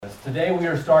Today we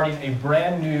are starting a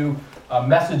brand new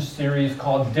message series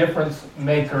called Difference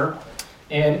Maker.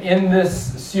 And in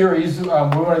this series, we're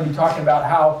going to be talking about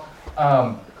how,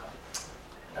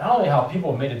 not only how people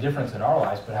have made a difference in our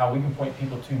lives, but how we can point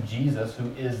people to Jesus,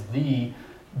 who is the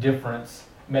difference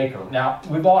maker. Now,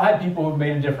 we've all had people who've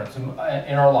made a difference in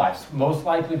our lives, most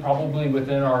likely probably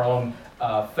within our own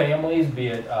families, be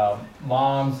it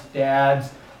moms, dads,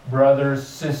 brothers,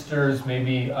 sisters,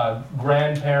 maybe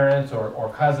grandparents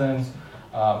or cousins,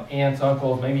 aunts,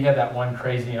 uncles. Maybe you had that one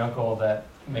crazy uncle that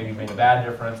maybe made a bad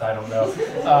difference. I don't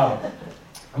know.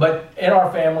 But in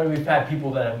our family, we've had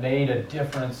people that have made a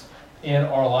difference in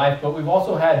our life. But we've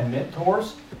also had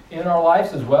mentors in our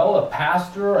lives as well. A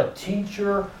pastor, a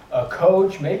teacher, a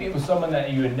coach. Maybe it was someone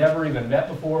that you had never even met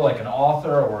before, like an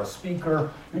author or a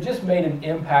speaker, who just made an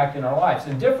impact in our lives.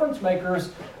 And difference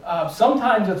makers,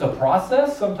 sometimes it's a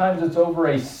process. Sometimes it's over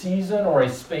a season or a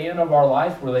span of our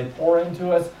life where they pour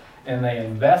into us and they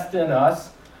invest in us.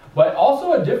 But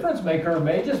also a difference maker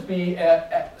may just be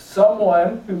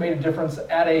someone who made a difference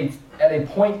at a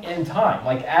point in time,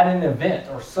 like at an event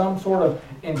or some sort of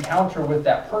encounter with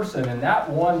that person. And that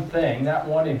one thing, that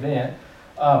one event,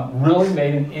 really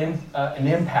made an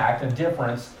impact, a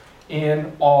difference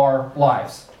in our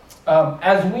lives.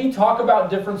 As we talk about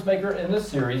difference maker in this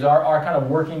series, our kind of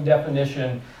working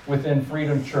definition within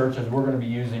Freedom Church, as we're going to be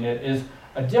using it, is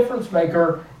a difference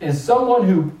maker is someone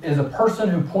who is a person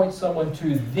who points someone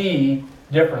to the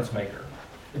difference maker.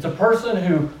 It's a person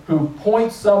who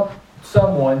points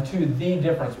someone to the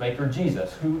difference maker,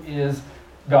 Jesus, who is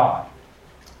God.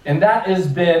 And that has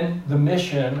been the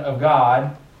mission of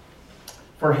God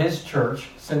for his church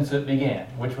since it began,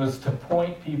 which was to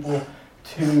point people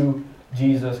to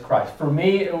Jesus Christ. For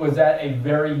me, it was at a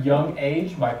very young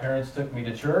age. My parents took me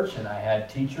to church, and I had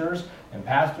teachers and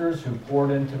pastors who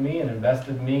poured into me and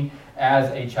invested in me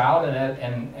as a child.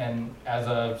 And as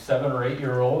a 7 or 8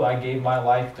 year old, I gave my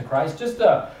life to Christ. Just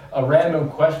a random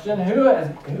question: Who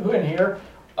in here,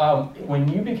 when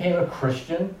you became a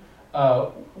Christian,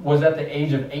 was at the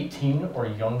age of 18 or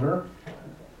younger?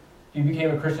 You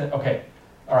became a Christian. Okay.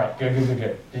 All right, good.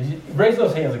 Did you raise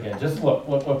those hands again? Just look.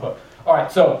 All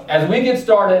right, so as we get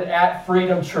started at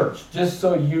Freedom Church, just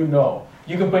so you know,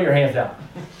 you can put your hands down.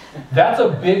 That's a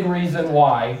big reason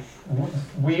why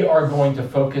we are going to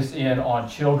focus in on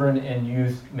children and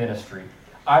youth ministry.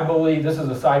 I believe, this is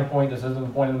a side point, this isn't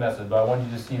the point of the message, but I want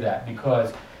you to see that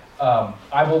because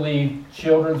I believe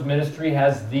children's ministry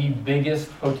has the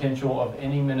biggest potential of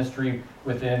any ministry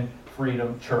within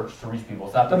Freedom Church to reach people.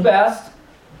 It's not the best,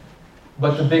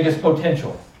 but the biggest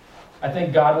potential. I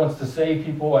think God wants to save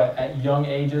people at young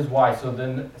ages. Why? So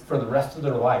then for the rest of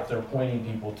their life, they're pointing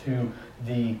people to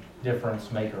the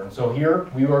difference maker. And so here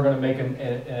we are going to make an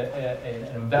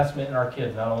investment in our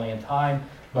kids, not only in time,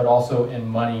 but also in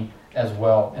money as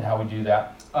well, and how we do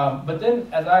that. But then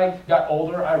as I got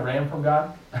older, I ran from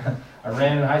God. I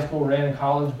ran in high school, ran in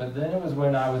college, but then it was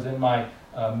when I was in my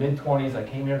mid-20s, I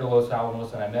came here to Los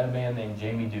Alamos, and I met a man named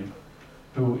Jamie Duke,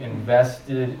 who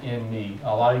invested in me.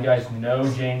 A lot of you guys know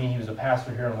Jamie. He was a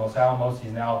pastor here in Los Alamos.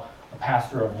 He's now a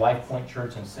pastor of Life Point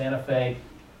Church in Santa Fe.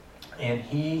 And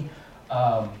he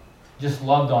just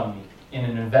loved on me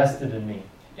and invested in me.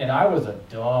 And I was a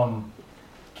dumb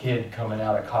kid coming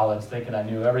out of college thinking I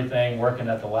knew everything, working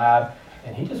at the lab.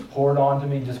 And he just poured on to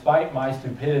me, despite my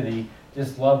stupidity,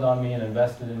 just loved on me and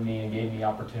invested in me and gave me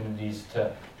opportunities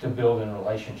to build in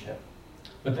relationship.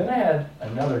 But then I had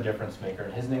another difference maker,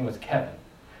 and his name was Kevin.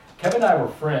 Kevin and I were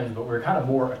friends, but we were kind of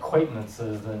more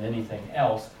acquaintances than anything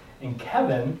else. And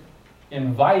Kevin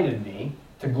invited me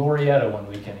to Glorieta one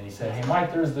weekend, and he said, "Hey,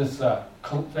 Mike, there's this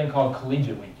thing called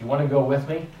Collegiate Week. You want to go with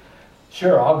me?"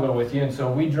 "Sure, I'll go with you." And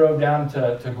so we drove down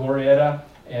to Glorieta,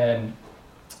 and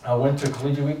I went to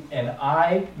Collegiate Week, and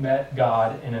I met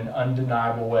God in an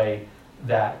undeniable way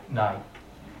that night.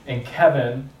 And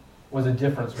Kevin was a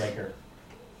difference maker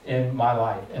in my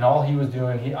life, and all he was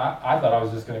doing, I thought I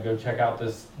was just going to go check out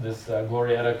this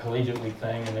Glorieta Collegiate Week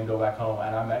thing and then go back home,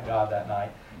 and I met God that night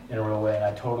in a real way, and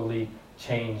I totally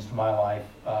changed my life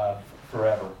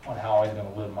forever on how I was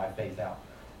going to live my faith out.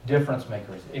 Difference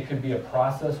makers. It could be a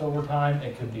process over time,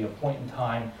 it could be a point in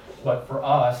time, but for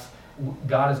us,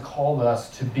 God has called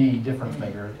us to be difference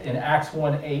makers. In Acts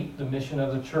 1:8, the mission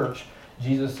of the church,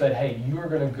 Jesus said, "Hey, you are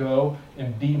going to go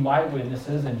and be my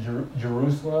witnesses in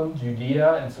Jerusalem,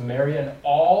 Judea, and Samaria, and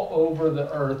all over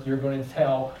the earth. You're going to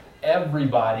tell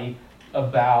everybody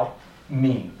about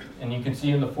me." And you can see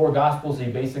in the 4 Gospels,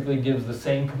 he basically gives the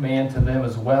same command to them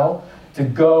as well, to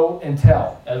go and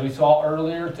tell. As we saw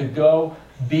earlier, to go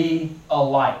be a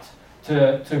light,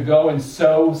 to go and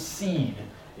sow seed.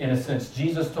 In a sense,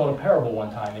 Jesus told a parable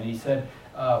one time, and he said,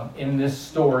 in this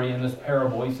story, in this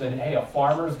parable, he said, hey, a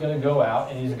farmer is going to go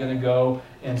out and he's going to go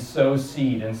and sow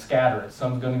seed and scatter it.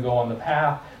 Some's going to go on the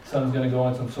path, some's going to go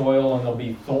in some soil, and there'll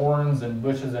be thorns and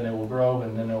bushes, and it will grow,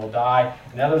 and then it will die.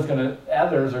 And others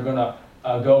are going to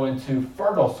go into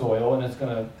fertile soil, and it's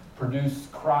going to produce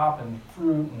crop and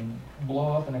fruit and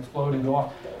blow up and explode and go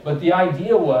off. But the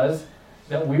idea was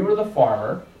that we were the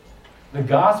farmer. The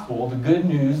gospel, the good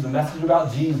news, the message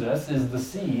about Jesus is the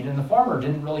seed, and the farmer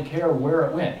didn't really care where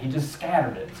it went. He just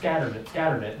scattered it,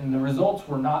 and the results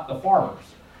were not the farmer's.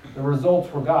 The results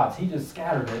were God's. He just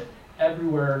scattered it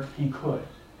everywhere he could.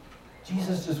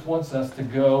 Jesus just wants us to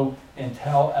go and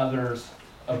tell others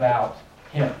about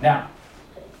him. Now,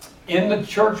 in the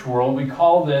church world, we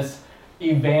call this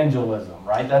evangelism,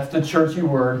 right? That's the churchy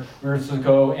word. We're supposed to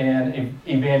go and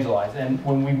evangelize. And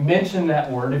when we mention that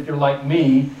word, if you're like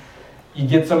me, you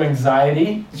get some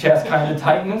anxiety, chest kind of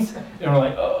tightens, and we're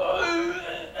like,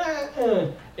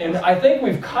 and I think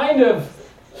we've kind of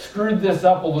screwed this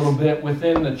up a little bit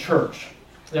within the church,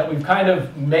 that we've kind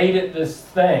of made it this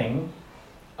thing,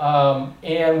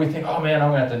 and we think, oh man, I'm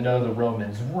going to have to know the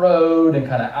Romans road and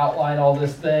kind of outline all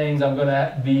these things. I'm going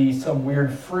to be some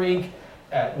weird freak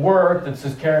at work that's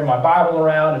just carrying my Bible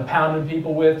around and pounding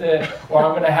people with it, or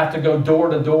I'm going to have to go door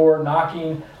to door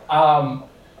knocking.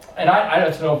 And I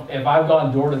don't know if I've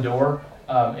gone door to door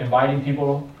inviting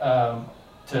people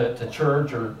to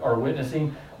church or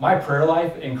witnessing. My prayer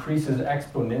life increases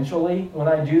exponentially when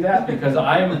I do that, because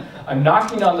I'm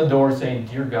knocking on the door saying,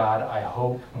 "Dear God, I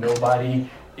hope nobody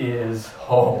is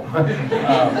home."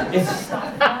 It's just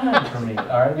not fun for me.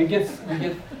 All right, we get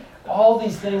all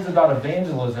these things about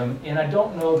evangelism, and I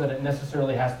don't know that it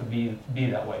necessarily has to be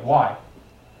that way. Why?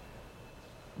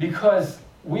 Because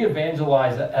we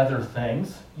evangelize other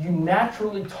things. You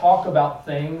naturally talk about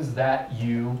things that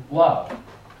you love.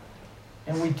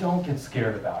 And we don't get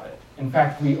scared about it. In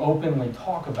fact, we openly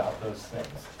talk about those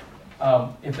things.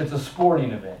 If it's a sporting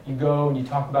event, you go and you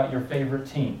talk about your favorite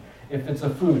team. If it's a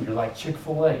food, you're like,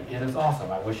 Chick-fil-A, it is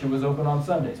awesome. I wish it was open on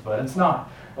Sundays, but it's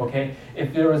not. Okay?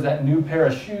 If there was that new pair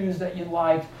of shoes that you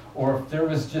liked, or if there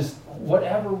was just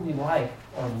whatever we like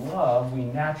or love, we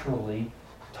naturally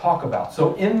talk about.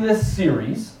 So in this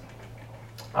series,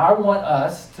 I want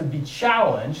us to be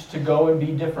challenged to go and be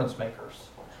difference makers,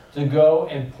 to go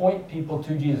and point people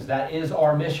to Jesus. That is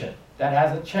our mission. That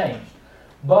hasn't changed.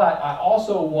 But I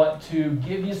also want to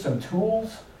give you some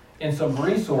tools and some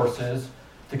resources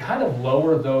to kind of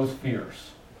lower those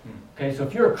fears. Okay, so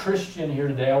if you're a Christian here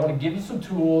today, I want to give you some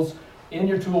tools in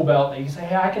your tool belt that you can say,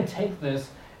 hey, I can take this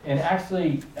and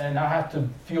not have to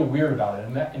feel weird about it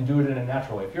and do it in a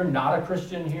natural way. If you're not a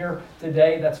Christian here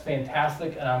today, that's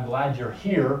fantastic, and I'm glad you're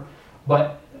here.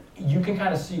 But you can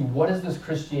kind of see, what is this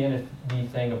Christianity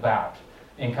thing about,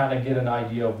 and kind of get an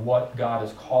idea of what God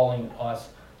is calling us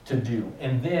to do.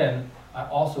 And then I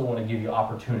also want to give you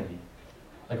opportunity.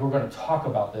 Like, we're going to talk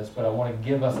about this, but I want to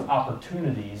give us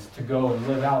opportunities to go and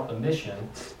live out the mission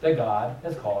that God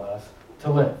has called us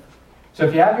to live. So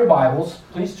if you have your Bibles,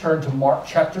 please turn to Mark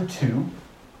chapter 2.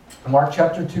 Mark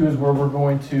chapter 2 is where we're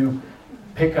going to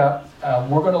pick up.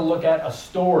 We're going to look at a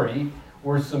story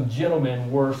where some gentlemen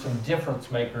were some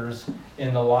difference makers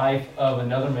in the life of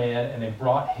another man, and they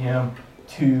brought him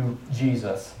to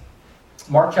Jesus.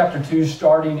 Mark chapter 2,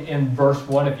 starting in verse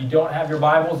 1. If you don't have your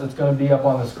Bibles, it's going to be up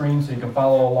on the screen so you can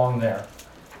follow along there.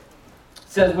 It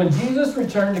says, when Jesus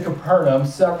returned to Capernaum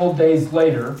several days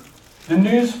later, the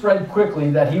news spread quickly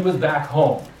that he was back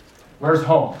home. Where's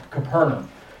home? Capernaum.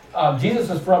 Jesus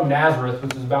is from Nazareth,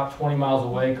 which is about 20 miles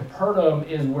away. Capernaum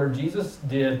is where Jesus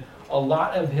did a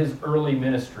lot of his early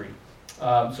ministry.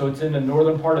 So it's in the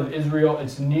northern part of Israel.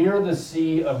 It's near the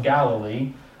Sea of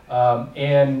Galilee.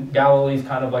 And Galilee is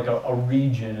kind of like a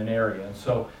region, an area. And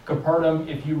so Capernaum,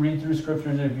 if you read through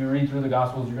scriptures, if you read through the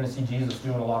Gospels, you're going to see Jesus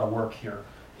doing a lot of work here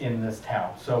in this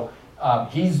town. So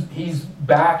he's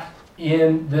back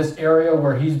in this area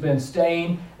where he's been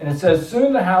staying. And it says,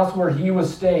 soon the house where he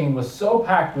was staying was so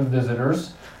packed with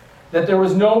visitors that there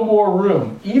was no more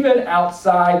room, even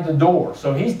outside the door.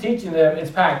 So he's teaching them, it's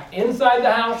packed inside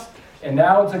the house, and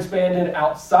now it's expanded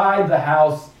outside the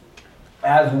house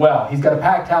as well. He's got a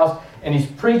packed house, and he's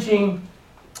preaching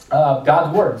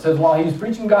God's word. It says, while he was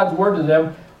preaching God's word to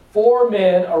them, 4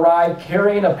 men arrived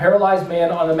carrying a paralyzed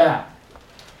man on a mat.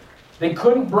 They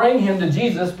couldn't bring him to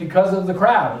Jesus because of the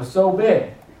crowd. It was so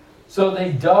big. So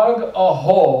they dug a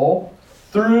hole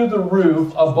through the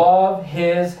roof above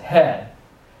his head.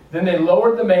 Then they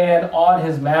lowered the man on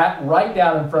his mat right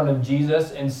down in front of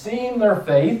Jesus, and seeing their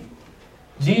faith,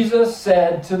 Jesus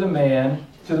said to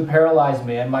the paralyzed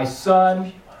man, my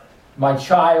son, my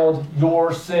child,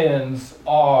 your sins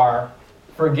are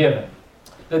forgiven.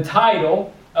 The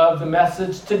title of the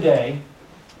message today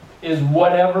is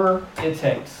Whatever It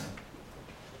Takes.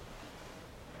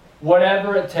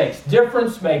 Whatever it takes.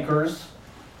 Difference makers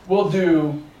will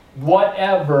do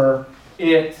whatever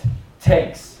it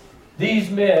takes. These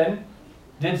men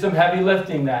did some heavy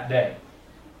lifting that day.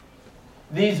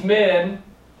 These men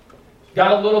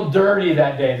got a little dirty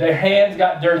that day. Their hands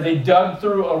got dirty. They dug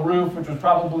through a roof, which was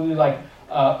probably like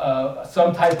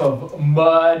some type of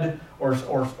mud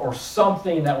or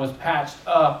something that was patched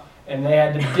up, and they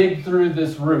had to dig through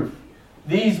this roof.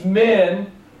 These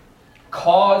men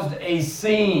caused a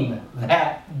scene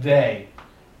that day.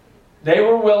 They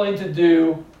were willing to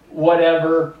do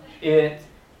whatever it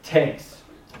takes.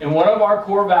 And one of our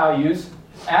core values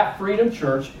at Freedom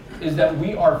Church is that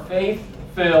we are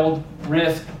faith-filled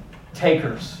risk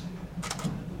takers.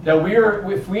 That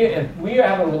if we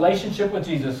have a relationship with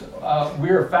Jesus, we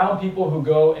are found people who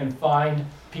go and find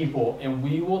people, and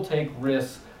we will take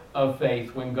risks of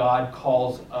faith when God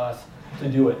calls us to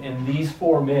do it. And these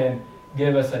four men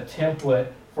give us a template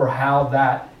for how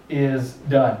that is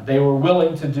done. They were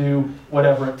willing to do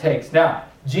whatever it takes. Now,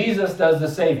 Jesus does the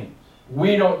saving.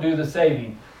 We don't do the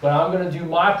saving, but I'm going to do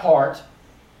my part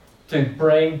to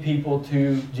bring people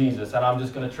to Jesus. And I'm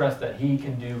just going to trust that He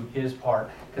can do His part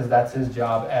because that's His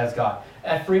job as God.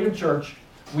 At Freedom Church,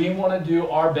 we want to do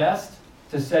our best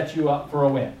to set you up for a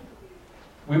win.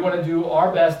 We want to do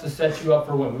our best to set you up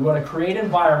for a win. We want to create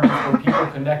environments where people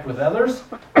connect with others.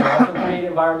 We also create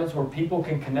environments where people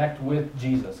can connect with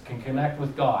Jesus, can connect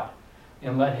with God,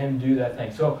 and let Him do that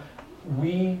thing. So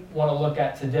we want to look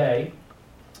at today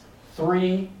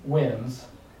three wins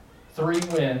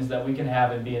that we can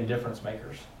have in being difference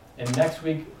makers. And next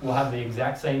week, we'll have the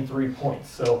exact same 3 points.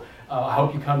 So I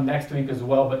hope you come next week as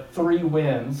well. But 3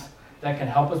 wins that can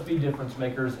help us be difference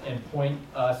makers and point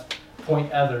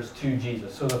others to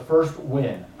Jesus. So the first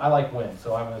win, I like wins.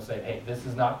 So I'm going to say, hey, this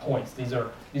is not points. These are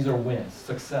wins,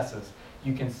 successes.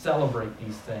 You can celebrate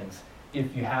these things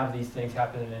if you have these things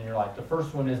happening in your life. The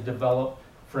first one is develop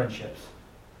friendships.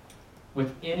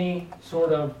 With any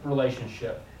sort of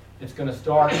relationship, it's going to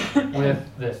start with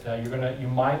this. Now you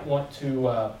might want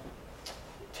to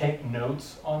take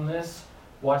notes on this.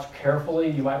 Watch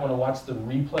carefully. You might want to watch the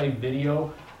replay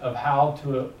video of how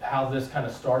this kind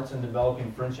of starts in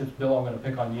developing friendships. Bill, I'm going to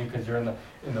pick on you because you're in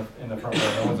the front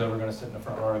row. No one's ever going to sit in the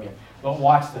front row again. But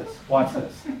watch this. Watch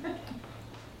this.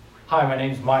 Hi, my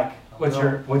name's Mike. What's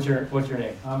your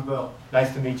name? I'm Bill.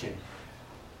 Nice to meet you.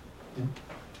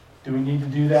 Do we need to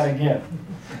do that again?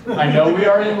 I know we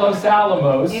are in Los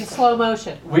Alamos. In slow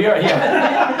motion. We are in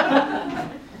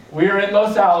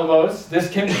Los Alamos. This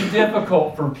can be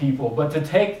difficult for people, but to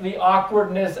take the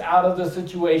awkwardness out of the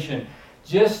situation,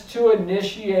 just to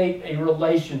initiate a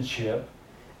relationship,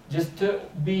 just to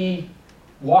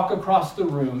walk across the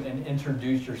room and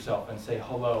introduce yourself and say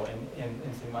hello and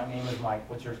say, my name is Mike,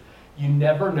 what's yours? You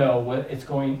never know what's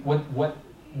going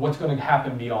to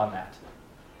happen beyond that.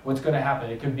 What's going to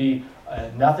happen? It could be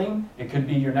nothing. It could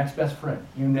be your next best friend.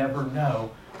 You never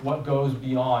know what goes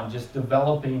beyond just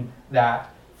developing that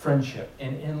friendship.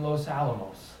 And in Los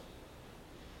Alamos,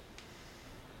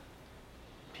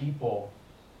 people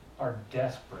are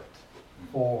desperate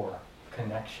for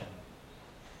connection.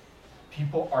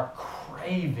 People are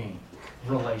craving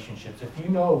relationships. If you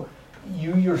know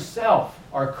you yourself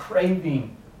are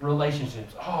craving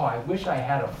relationships. Oh, I wish I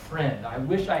had a friend. I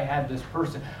wish I had this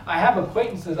person. I have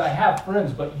acquaintances, I have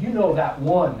friends, but you know that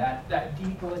one, that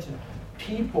deep relationship.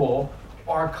 People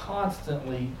are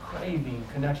constantly craving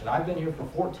connection. I've been here for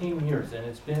 14 years and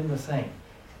it's been the same.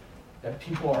 That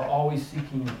people are always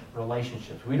seeking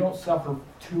relationships. We don't suffer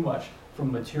too much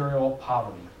from material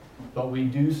poverty, but we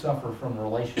do suffer from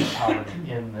relational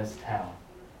poverty in this town.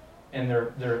 And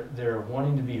they're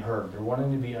wanting to be heard. They're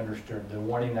wanting to be understood. They're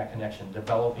wanting that connection,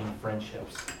 developing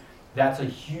friendships. That's a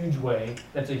huge way.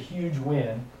 That's a huge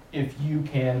win if you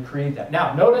can create that.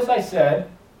 Now, notice I said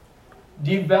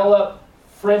develop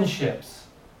friendships.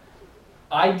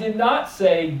 I did not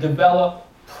say develop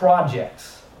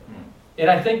projects. And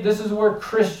I think this is where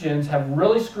Christians have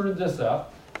really screwed this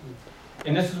up.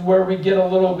 And this is where we get a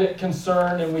little bit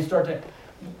concerned and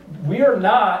we are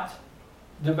not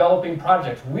developing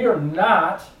projects. We are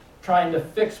not trying to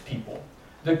fix people.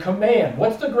 The command,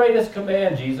 what's the greatest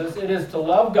command, Jesus? It is to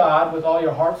love God with all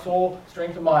your heart, soul,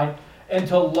 strength, and mind, and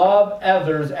to love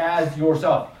others as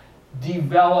yourself.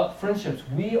 Develop friendships.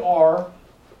 We are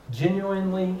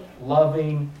genuinely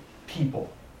loving people.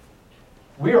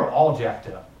 We are all jacked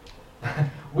up.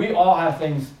 We all have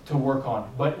things to work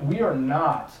on, but we are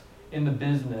not in the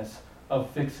business of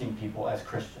fixing people as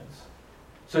Christians.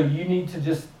 So you need to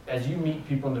just, as you meet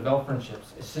people and develop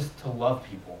friendships, it's just to love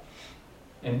people.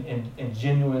 and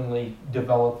genuinely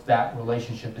develop that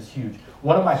relationship is huge.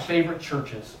 One of my favorite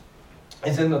churches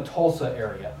is in the Tulsa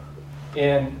area.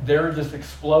 And they're just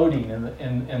exploding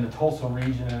in the Tulsa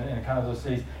region and kind of those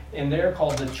cities. And they're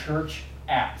called the Church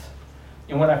At.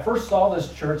 And when I first saw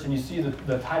this church, and you see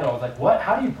the title, I was like, what?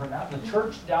 How do you pronounce the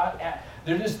Church.at?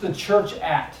 They're just the Church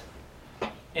At.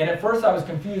 And at first I was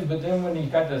confused, but then when you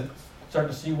got to start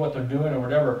to see what they're doing or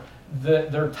whatever,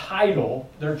 their title,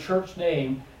 their church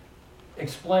name,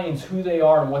 explains who they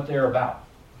are and what they're about.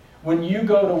 When you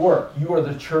go to work, you are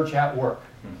the church at work.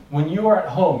 When you are at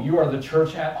home, you are the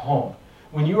church at home.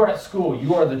 When you are at school,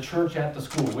 you are the church at the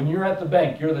school. When you're at the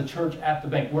bank, you're the church at the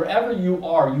bank. Wherever you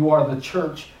are the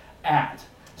church at.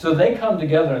 So they come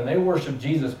together and they worship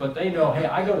Jesus, but they know, hey,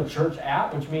 I go to church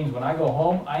at, which means when I go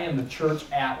home, I am the church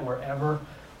at wherever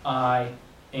I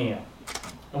am.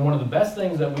 And one of the best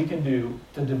things that we can do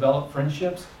to develop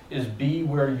friendships is be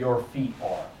where your feet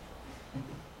are.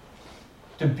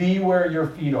 To be where your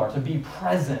feet are, to be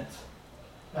present.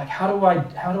 Like, how do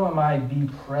I be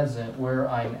present where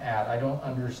I'm at? I don't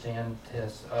understand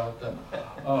this. I'm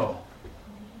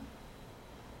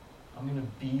going to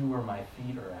be where my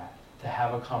feet are at, to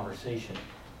have a conversation,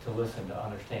 to listen, to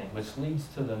understand, which leads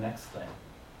to the next thing,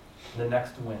 the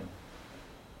next win.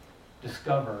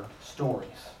 Discover stories.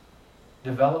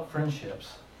 Develop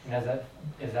friendships. And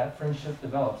as that friendship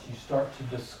develops, you start to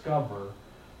discover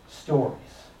stories.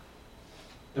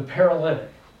 The paralytic.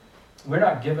 We're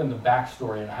not given the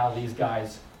backstory on how these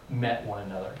guys met one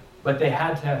another, but they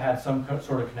had to have had some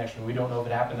sort of connection. We don't know if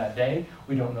it happened that day.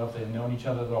 We don't know if they've known each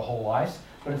other their whole lives,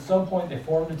 but at some point they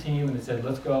formed a team and they said,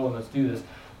 let's go and let's do this.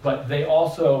 But they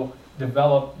also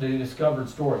discovered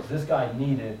stories. This guy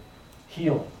needed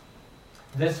healing.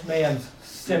 This man's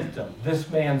symptom, this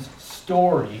man's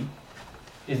story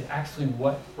is actually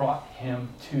what brought him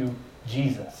to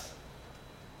Jesus.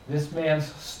 This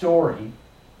man's story,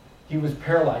 he was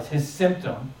paralyzed. His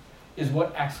symptom is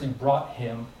what actually brought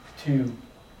him to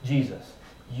Jesus.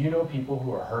 You know people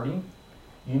who are hurting.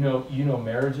 You know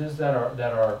marriages that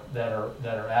are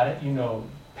at it. You know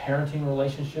parenting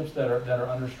relationships that are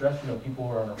under stress. You know people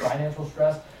who are under financial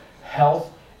stress,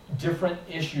 health, different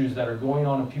issues that are going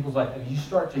on in people's life. And you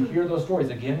start to hear those stories.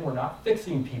 Again, we're not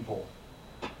fixing people,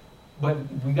 but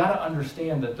we got to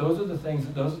understand that those are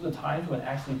the times when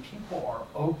actually people are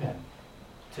open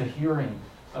to hearing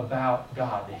about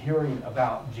God, to hearing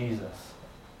about Jesus.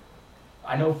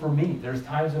 I know for me, there's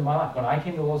times in my life, when I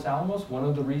came to Los Alamos, one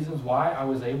of the reasons why I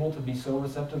was able to be so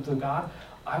receptive to God,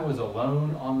 I was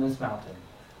alone on this mountain.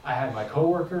 I had my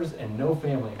coworkers and no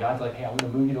family. And God's like, hey, I'm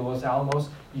going to move you to Los Alamos.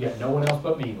 You got no one else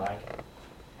but me, Mike.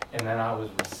 And then I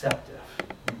was receptive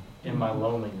in my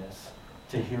loneliness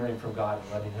to hearing from God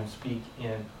and letting him speak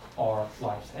in our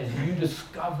lives. As you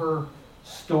discover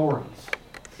stories,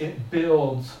 it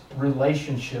builds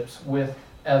relationships with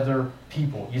other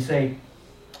people. You say,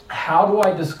 how do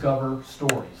I discover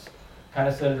stories? Kind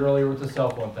of said it earlier with the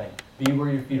cell phone thing. Be where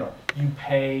your feet are. You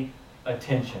pay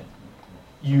attention.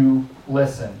 You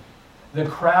listen. The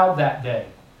crowd that day,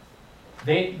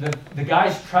 the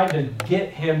guys tried to get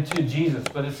him to Jesus,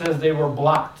 but it says they were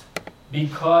blocked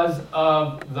because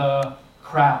of the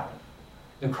crowd.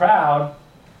 The crowd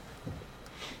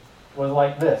was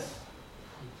like this.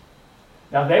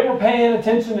 Now, they were paying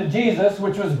attention to Jesus,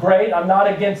 which was great. I'm not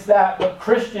against that. But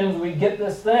Christians, we get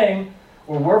this thing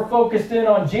where we're focused in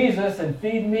on Jesus and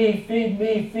feed me, feed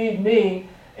me, feed me.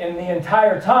 And the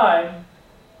entire time,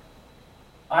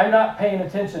 I'm not paying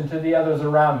attention to the others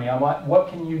around me. I'm like, what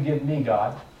can you give me,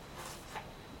 God?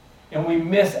 And we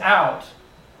miss out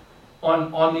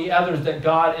on the others that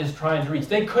God is trying to reach.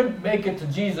 They couldn't make it to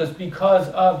Jesus because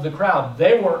of the crowd.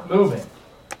 They weren't moving.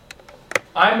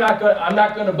 I'm not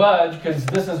going to budge because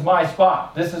this is my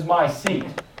spot. This is my seat.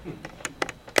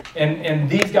 And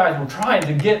these guys were trying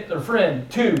to get their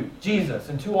friend to Jesus.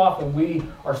 And too often we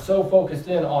are so focused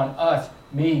in on us,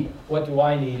 me, what do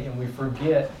I need? And we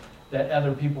forget that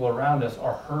other people around us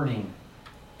are hurting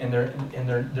and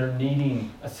they're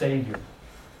needing a Savior.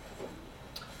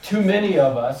 Too many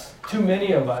of us,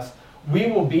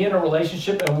 we will be in a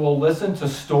relationship and we'll listen to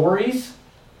stories,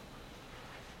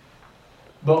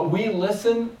 but we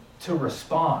listen to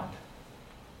respond.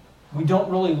 We don't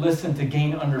really listen to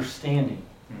gain understanding,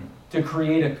 to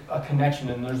create a connection,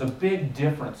 and there's a big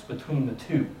difference between the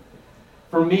two.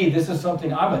 For me, this is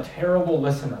something, I'm a terrible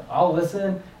listener. I'll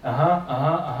listen,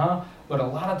 but a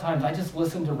lot of times I just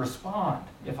listen to respond,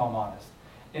 if I'm honest.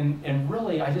 And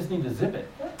really, I just need to zip it.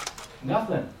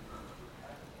 Nothing.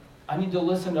 I need to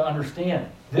listen to understand.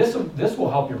 This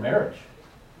will help your marriage.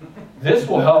 This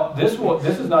will help. This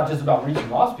is not just about reaching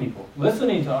lost people.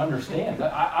 Listening to understand.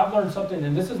 I've learned something,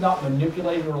 and this is not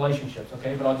manipulating relationships,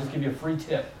 okay? But I'll just give you a free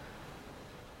tip.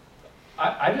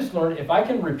 I just learned if I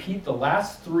can repeat the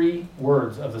last 3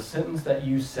 words of the sentence that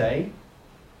you say,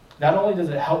 not only does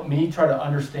it help me try to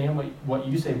understand what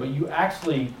you say, but you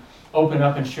actually open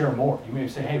up and share more. You may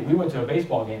say, hey, we went to a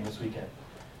baseball game this weekend.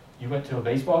 You went to a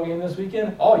baseball game this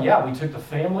weekend? Oh yeah, we took the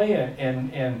family and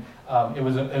it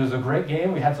was a great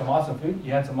game. We had some awesome food.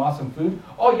 You had some awesome food?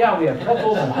 Oh yeah, we had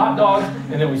pretzels and hot dogs,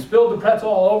 and then we spilled the pretzel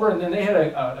all over, and then they had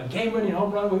a game-winning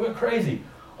home run. We went crazy.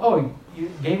 Oh,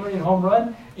 game-winning home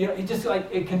run? You know, it just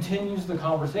it continues the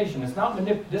conversation. It's not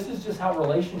this is just how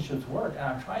relationships work, and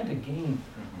I'm trying to gain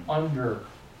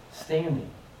understanding.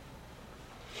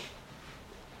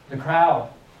 The crowd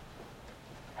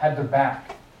had their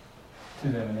back to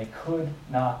them, and they could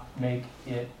not make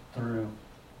it through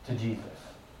to Jesus.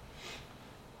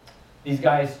 These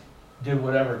guys did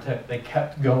whatever it took. They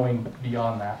kept going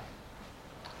beyond that.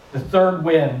 The third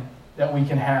win that we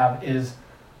can have is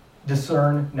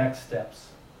discern next steps.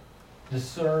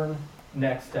 Discern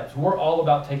next steps. We're all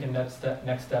about taking next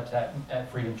steps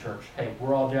at Freedom Church. Hey,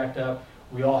 we're all jacked up.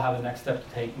 We all have the next step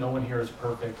to take. No one here is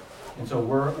perfect. And so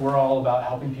we're all about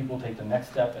helping people take the next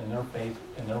step in their faith,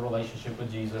 in their relationship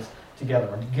with Jesus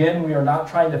together. Again, we are not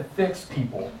trying to fix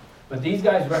people, but these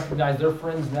guys recognized their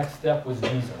friend's next step was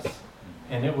Jesus.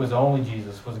 And it was only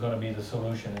Jesus was going to be the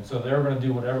solution. And so they're going to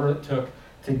do whatever it took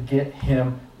to get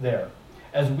him there.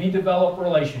 As we develop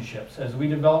relationships, as we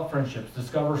develop friendships,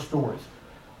 discover stories,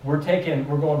 we're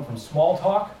going from small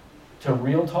talk to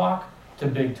real talk to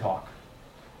big talk.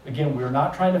 Again, we're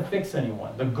not trying to fix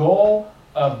anyone. The goal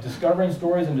of discovering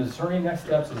stories and discerning next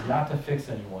steps is not to fix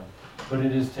anyone, but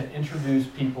it is to introduce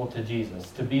people to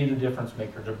Jesus, to be the difference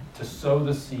maker, to sow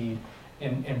the seed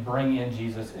and bring in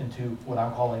Jesus into what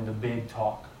I'm calling the big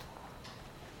talk.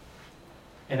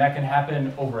 And that can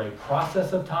happen over a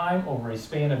process of time, over a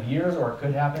span of years, or it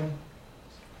could happen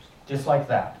just like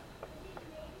that.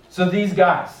 So these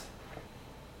guys,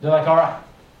 they're like, all right,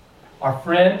 our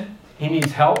friend, he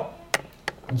needs help.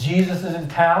 Jesus is in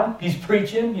town. He's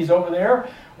preaching. He's over there.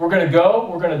 We're going to go.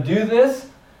 We're going to do this.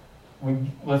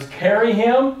 Let's carry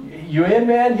him. You in,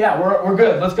 man? Yeah, we're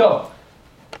good. Let's go.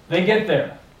 They get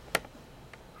there.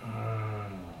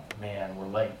 Man, we're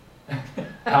late.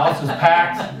 House is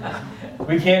packed.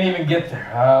 We can't even get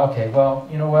there. Okay, well,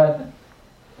 you know what?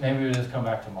 Maybe we'll just come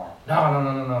back tomorrow.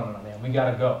 No, man. We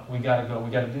got to go. We got to go. We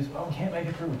got to do something. Oh, we can't make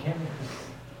it through. We can't make it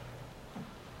through.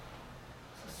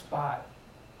 It's a spot.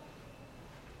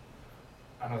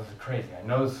 I know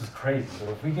this is crazy. But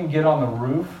if we can get on the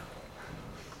roof,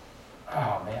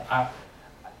 oh man, I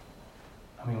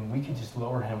mean, we could just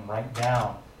lower him right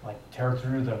down, like tear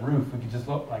through the roof. We could just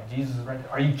look like Jesus is right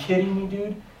there. Are you kidding me,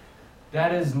 dude?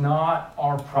 That is not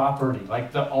our property.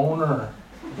 Like the owner.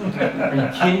 Are you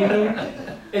kidding me?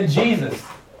 And Jesus,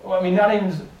 well, I mean, not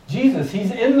even Jesus.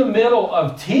 He's in the middle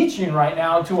of teaching right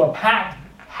now to a packed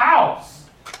house.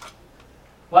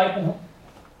 Like,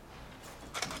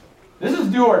 this is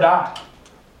do or die.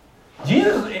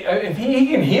 Jesus, if he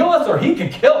can heal us or he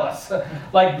could kill us.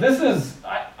 Like this is,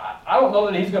 I don't know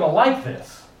that he's going to like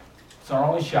this. It's our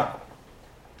only shot.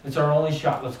 It's our only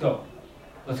shot. Let's go.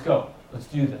 Let's go. Let's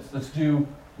do this. Let's do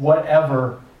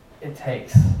whatever it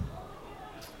takes.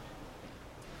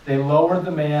 They lowered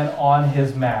the man on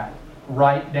his mat,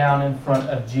 right down in front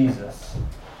of Jesus.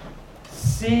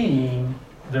 Seeing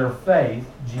their faith,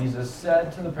 Jesus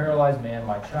said to the paralyzed man,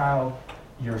 "My child,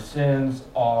 your sins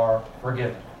are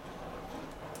forgiven."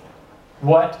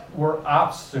 What were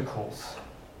obstacles?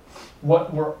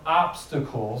 What were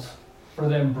obstacles for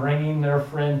them bringing their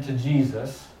friend to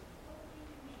Jesus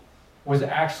was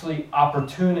actually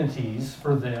opportunities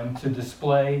for them to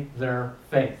display their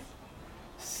faith.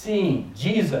 Seeing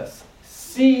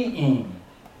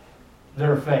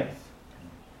their faith.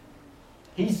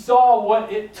 He saw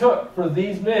what it took for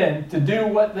these men to do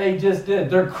what they just did.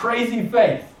 Their crazy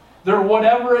faith. Their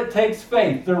whatever it takes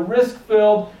faith. Their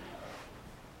risk-filled,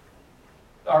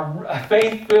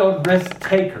 faith-filled risk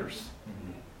takers.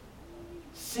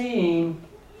 Seeing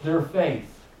their faith.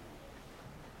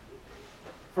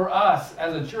 For us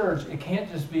as a church, it can't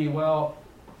just be, well,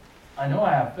 I know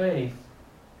I have faith.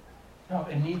 No,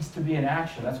 it needs to be an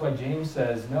action. That's why James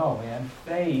says, no, man,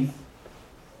 faith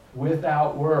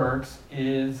without works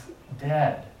is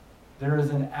dead. There is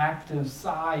an active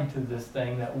side to this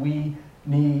thing that we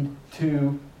need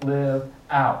to live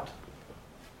out.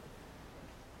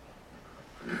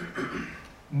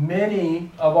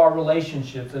 Many of our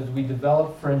relationships, as we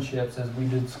develop friendships, as we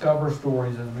discover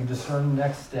stories, as we discern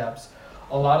next steps,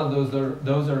 a lot of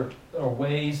those are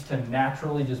ways to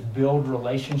naturally just build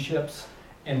relationships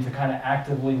and to kind of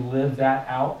actively live that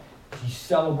out. You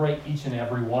celebrate each and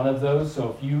every one of those.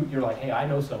 So if you're like, hey, I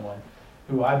know someone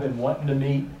who I've been wanting to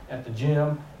meet at the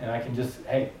gym, and I can just,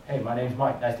 hey, my name's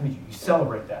Mike, nice to meet you. You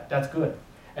celebrate that. That's good.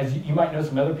 As you might know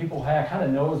some other people, hey, I kind of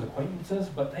know as acquaintances,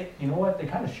 but you know what? They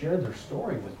kind of shared their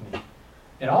story with me.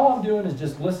 And all I'm doing is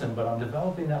just listen, but I'm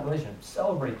developing that relationship.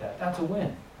 Celebrate that. That's a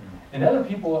win. And other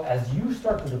people, as you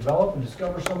start to develop and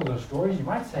discover some of those stories, you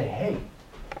might say, hey,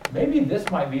 maybe this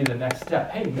might be the next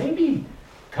step. Hey, maybe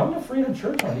come to Freedom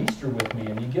Church on Easter with me,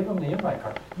 and you give them the invite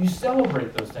card. You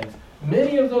celebrate those things.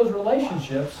 Many of those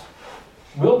relationships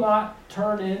will not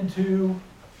turn into,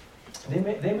 they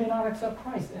may not accept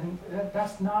Christ, and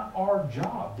that's not our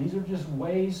job. These are just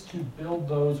ways to build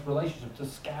those relationships, to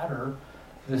scatter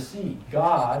the seed.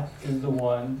 God is the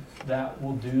one that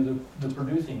will do the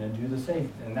producing and do the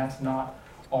saving, and that's not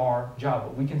our job.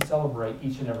 But we can celebrate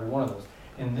each and every one of those.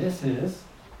 And this is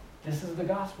the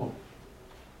gospel.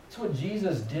 It's what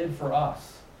Jesus did for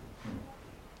us.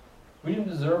 We didn't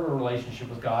deserve a relationship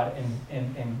with God,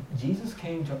 and Jesus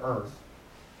came to earth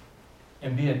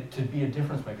and to be a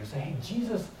difference maker. Say, hey,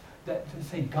 Jesus, to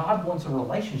say God wants a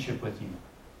relationship with you.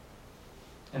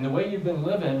 And the way you've been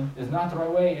living is not the right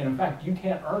way. And in fact, you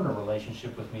can't earn a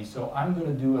relationship with me, so I'm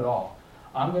going to do it all.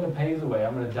 I'm going to pave the way.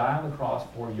 I'm going to die on the cross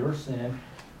for your sin.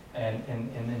 And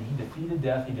then he defeated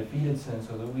death, he defeated sin,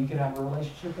 so that we could have a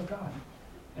relationship with God.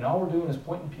 And all we're doing is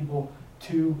pointing people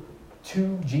to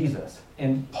Jesus.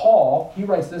 And Paul, he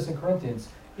writes this in Corinthians.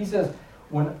 He says,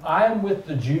 when I'm with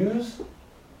the Jews,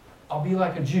 I'll be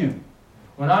like a Jew.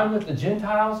 When I'm with the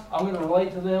Gentiles, I'm going to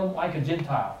relate to them like a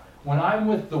Gentile. When I'm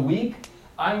with the weak,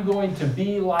 I'm going to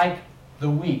be like the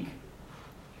weak.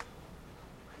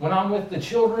 When I'm with the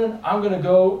children, I'm going to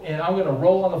go and I'm going to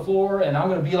roll on the floor and I'm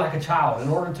going to be like a child in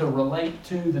order to relate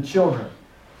to the children.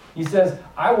 He says,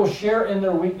 I will share in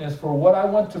their weakness for I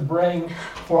want to bring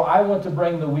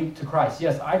the weak to Christ.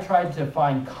 Yes, I tried to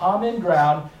find common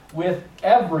ground with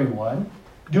everyone,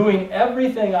 doing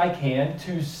everything I can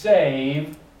to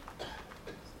save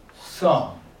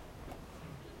some.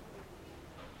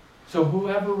 So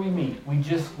whoever we meet, we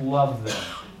just love them.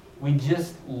 We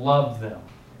just love them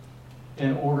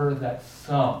in order that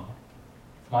some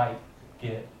might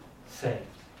get saved.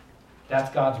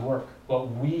 That's God's work. But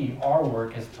our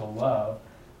work is to love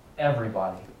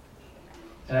everybody.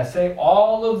 And I say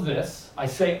all of this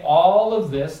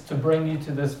to bring you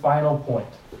to this final point.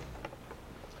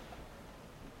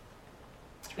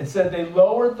 It said they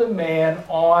lowered the man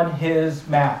on his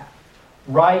mat,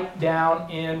 right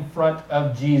down in front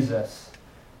of Jesus.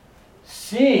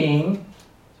 Seeing,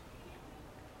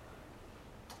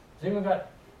 has anyone got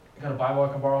a Bible I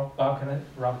can borrow? Rob, can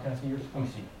I see yours? Let me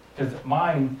see. Because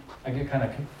mine, I get kind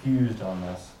of confused on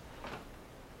this.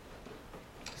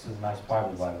 This is a nice Bible,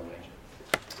 by the way.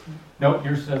 Nope,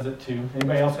 yours says it too.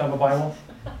 Anybody else have a Bible?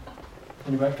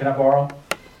 Anybody? Can I borrow?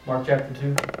 Mark chapter 2?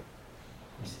 Let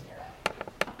me see here.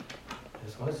 I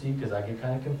just want to see because I get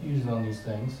kind of confused on these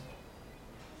things.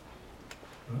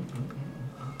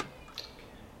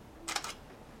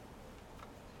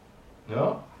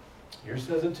 No, yours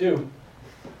says it too.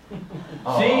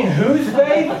 Seeing whose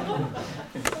faith?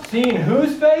 Seeing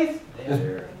whose faith?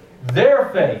 Their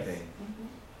faith.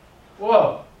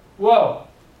 Whoa.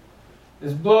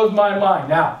 This blows my mind.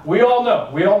 Now, we all know,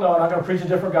 and I'm going to preach a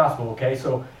different gospel, okay?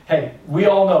 So, hey, we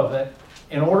all know that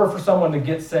in order for someone to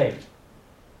get saved,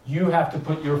 you have to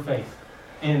put your faith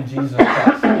in Jesus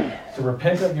Christ, to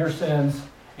repent of your sins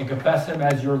and confess Him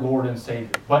as your Lord and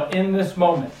Savior. But in this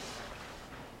moment,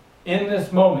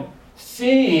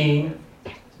 seeing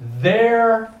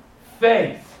their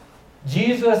faith,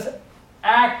 Jesus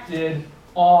acted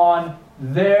on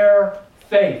their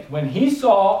faith. When He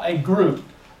saw a group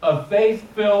of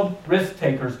faith-filled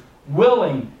risk-takers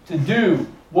willing to do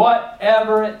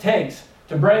whatever it takes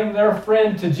to bring their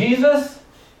friend to Jesus,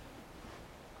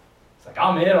 it's like,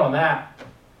 I'm in on that.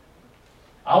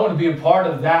 I want to be a part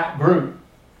of that group.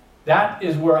 That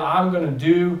is where I'm going to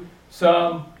do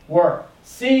some work.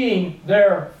 Seeing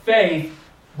their faith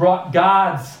brought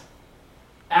God's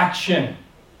action,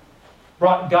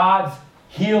 brought God's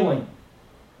healing.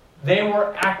 They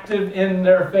were active in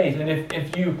their faith. And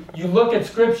if you look at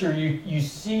Scripture, you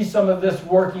see some of this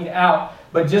working out.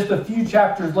 But just a few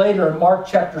chapters later, in Mark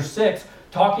chapter 6,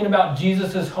 talking about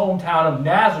Jesus' hometown of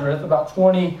Nazareth, about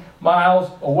 20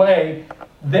 miles away,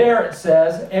 there it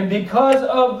says, and because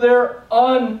of their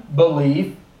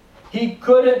unbelief, He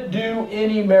couldn't do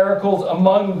any miracles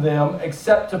among them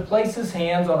except to place His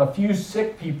hands on a few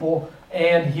sick people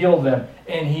and heal them.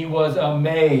 And He was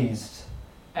amazed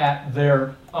at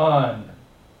their unbelief.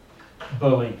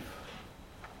 belief.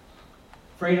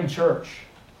 Freedom Church,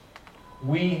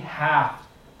 we have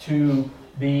to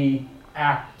be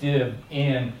active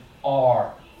in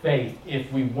our faith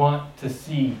if we want to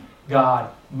see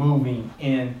God moving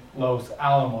in Los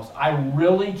Alamos. I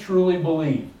really, truly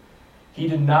believe He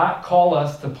did not call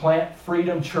us to plant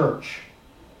Freedom Church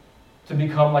to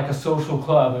become like a social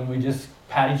club and we just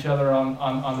pat each other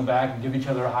on the back and give each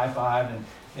other a high five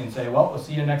and say, well, we'll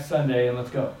see you next Sunday and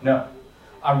let's go. No.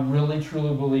 I really,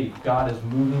 truly believe God is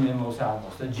moving in Los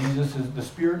Alamos, that the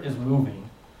Spirit is moving,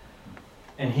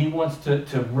 and He wants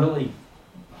to really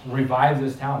revive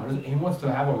this town. He wants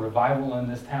to have a revival in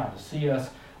this town, to see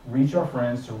us reach our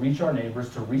friends, to reach our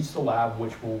neighbors, to reach the lab,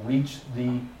 which will reach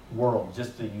the world.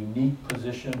 Just the unique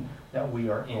position that we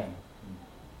are in.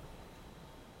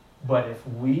 But if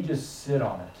we just sit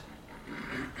on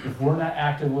it, if we're not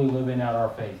actively living out our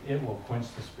faith, it will quench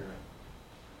the Spirit.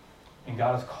 And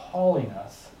God is calling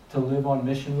us to live on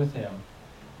mission with Him,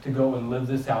 to go and live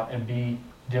this out and be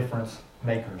difference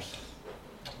makers.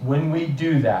 When we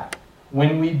do that,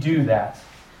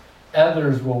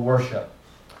 others will worship.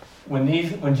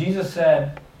 When Jesus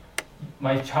said,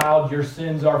 my child, your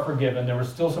sins are forgiven, there were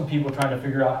still some people trying to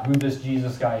figure out who this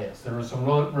Jesus guy is. There were some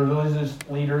religious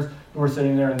leaders who were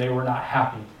sitting there and they were not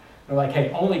happy. They're like,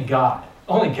 hey, only God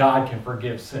can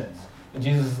forgive sins. And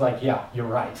Jesus is like, yeah, you're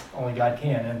right. Only God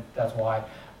can, and that's why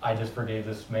I just forgave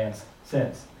this man's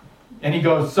sins. And He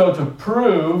goes, so to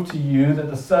prove to you that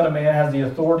the Son of Man has the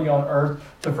authority on earth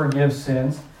to forgive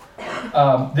sins,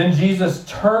 then Jesus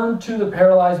turned to the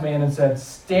paralyzed man and said,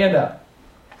 stand up,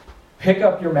 pick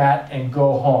up your mat, and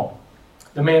go home.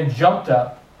 The man jumped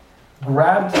up,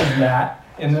 grabbed his mat,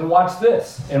 and then watch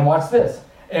this,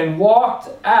 and walked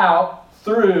out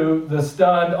through the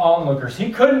stunned onlookers.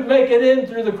 He couldn't make it in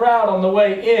through the crowd on the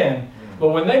way in, but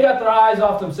when they got their eyes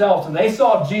off themselves and they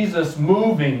saw Jesus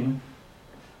moving,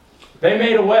 they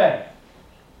made a way.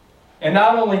 And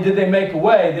not only did they make a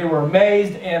way, they were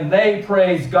amazed and they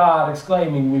praised God,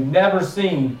 exclaiming, we've never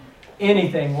seen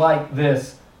anything like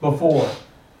this before.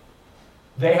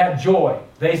 They had joy.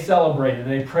 They celebrated.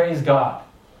 They praised God.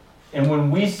 And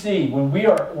when we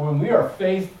are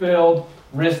faith-filled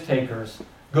risk takers,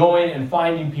 going and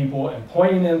finding people and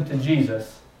pointing them to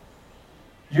Jesus,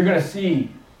 you're going to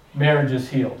see marriages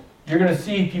healed. You're going to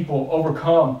see people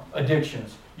overcome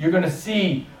addictions. You're going to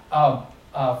see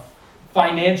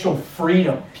financial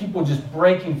freedom, people just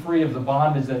breaking free of the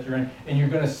bondage that you're in, and you're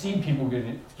going to see people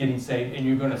getting saved, and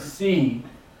you're going to see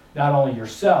not only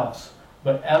yourselves,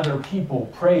 but other people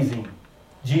praising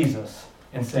Jesus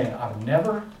and saying, I've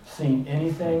never seen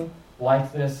anything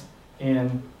like this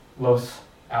in Los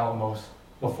Alamos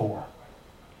before.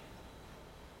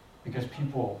 Because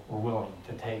people were willing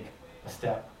to take a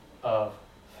step of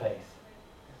faith.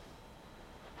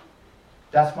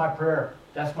 That's my prayer.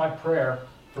 That's my prayer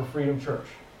for Freedom Church.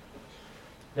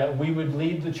 That we would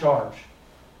lead the charge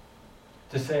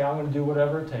to say, I'm going to do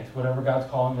whatever it takes, whatever God's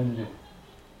calling me to do.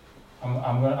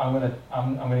 I'm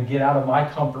going to get out of my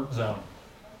comfort zone.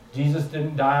 Jesus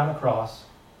didn't die on a cross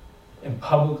and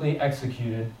publicly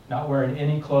executed, not wearing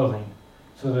any clothing,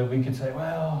 so that we could say,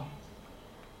 well,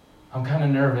 I'm kind of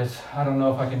nervous. I don't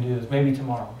know if I can do this. Maybe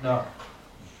tomorrow. No.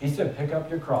 He said, pick up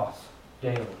your cross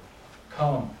daily.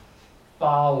 Come.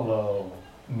 Follow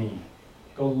me.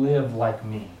 Go live like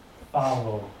me.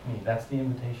 Follow me. That's the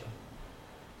invitation.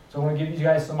 So I want to give you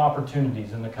guys some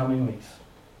opportunities in the coming weeks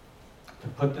to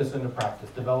put this into practice.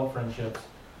 Develop friendships.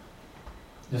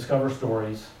 Discover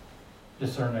stories.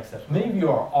 Discern next steps. Many of you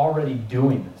are already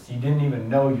doing this. You didn't even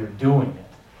know you're doing it.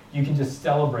 You can just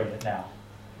celebrate it now.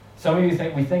 Some of you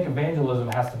think evangelism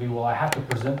has to be, well, I have to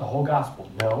present the whole gospel.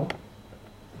 No.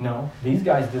 These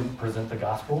guys didn't present the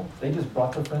gospel. They just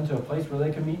brought their friend to a place where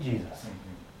they could meet Jesus.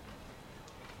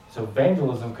 So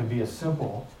evangelism could be as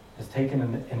simple as taking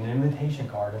an invitation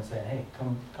card and saying, hey,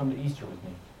 come to Easter with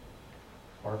me.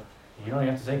 Or you don't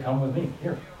have to say, come with me.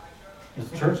 Here.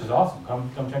 This church is awesome.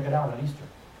 Come check it out at Easter.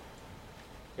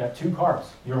 You got 2 cards.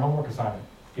 Your homework assignment.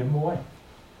 Give them away.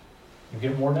 You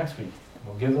get more next week.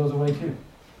 We'll give those away too.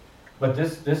 But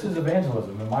this is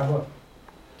evangelism in my book.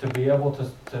 To be able to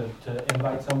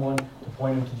invite someone to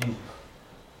point them to Jesus.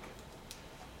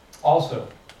 Also,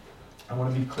 I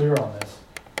want to be clear on this.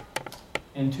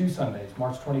 In 2 Sundays,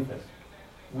 March 25th,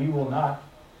 we will not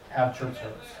have church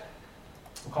service.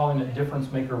 We're calling it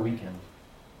Difference Maker Weekend.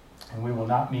 And we will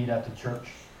not meet at the church.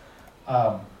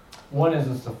 One is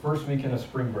it's the first weekend of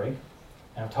spring break.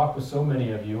 And I've talked with so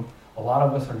many of you. A lot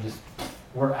of us are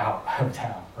we're out of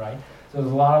town, right? So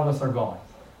there's a lot of us are gone.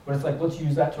 But it's like, let's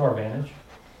use that to our advantage.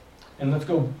 And let's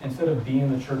go, instead of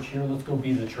being the church here, let's go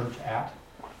be the church at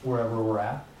wherever we're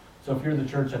at. So if you're the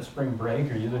church at spring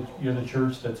break, or you're the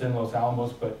church that's in Los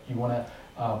Alamos, but you want to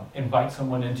invite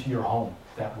someone into your home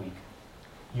that week.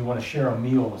 You want to share a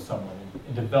meal with someone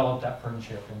and develop that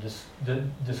friendship and just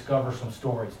discover some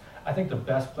stories. I think the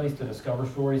best place to discover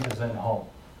stories is in home.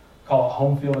 Call it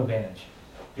home field advantage.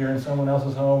 If you're in someone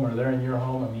else's home or they're in your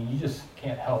home, I mean, you just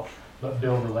can't help but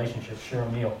build relationships, share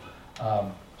a meal,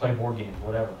 play board games,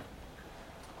 whatever.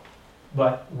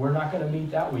 But we're not going to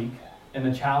meet that week, and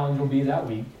the challenge will be that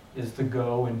week is to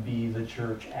go and be the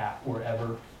church at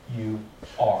wherever you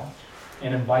are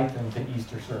and invite them to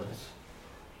Easter service.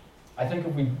 I think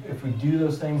if we do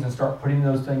those things and start putting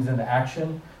those things into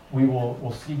action,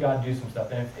 we'll see God do some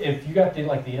stuff. And if you got the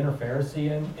inner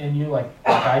Pharisee in you, like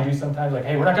I do sometimes, like,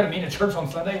 hey, we're not going to meet at church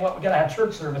on Sunday. Well, we got to have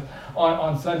church service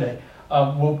on Sunday.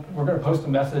 We're going to post a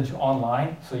message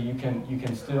online, so you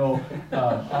can still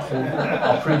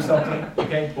I'll preach something,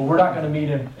 okay? But we're not going to meet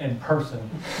in person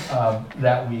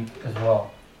that week as well.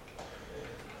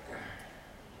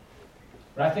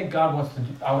 But I think God wants to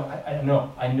do. I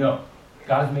know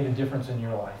God has made a difference in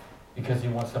your life because He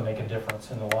wants to make a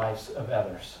difference in the lives of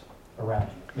others around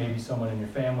you. Maybe someone in your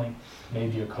family,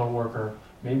 maybe a coworker,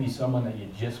 maybe someone that you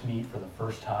just meet for the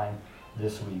first time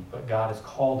this week. But God has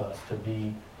called us to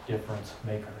be difference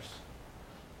makers.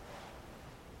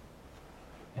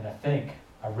 And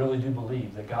I really do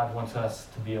believe that God wants us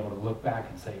to be able to look back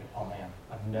and say, oh man,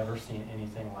 I've never seen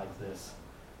anything like this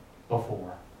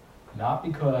before. Not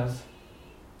because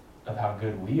of how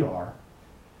good we are,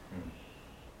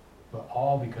 but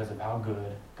all because of how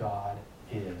good God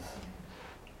is.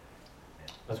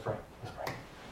 Let's pray.